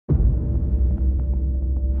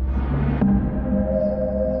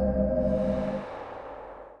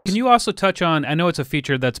can you also touch on, I know it's a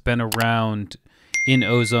feature that's been around in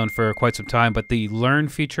Ozone for quite some time, but the Learn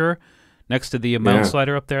feature next to the amount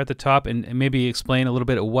slider up there at the top, and maybe explain a little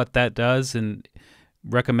bit of what that does and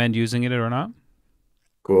recommend using it or not?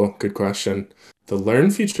 Cool. Good question. The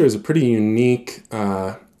Learn feature is a pretty unique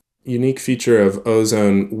feature of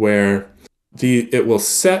Ozone where it will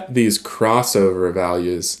set these crossover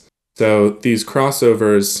values. So these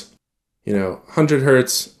crossovers, 100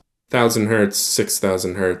 hertz, 1000 hertz,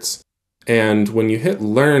 6000 hertz. And when you hit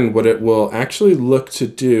Learn, what it will actually look to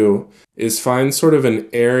do is find sort of an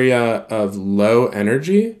area of low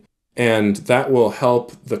energy, and that will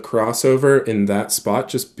help the crossover in that spot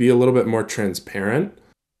just be a little bit more transparent.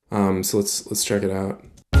 So let's check it out.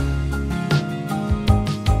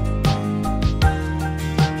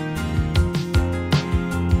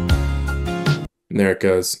 And there it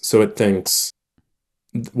goes. So it thinks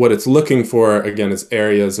what it's looking for, again, is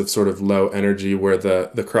areas of sort of low energy where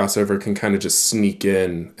the crossover can kind of just sneak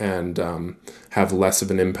in and have less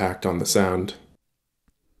of an impact on the sound.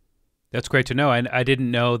 That's great to know. I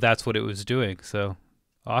didn't know that's what it was doing. So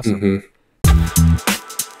awesome. Mm-hmm.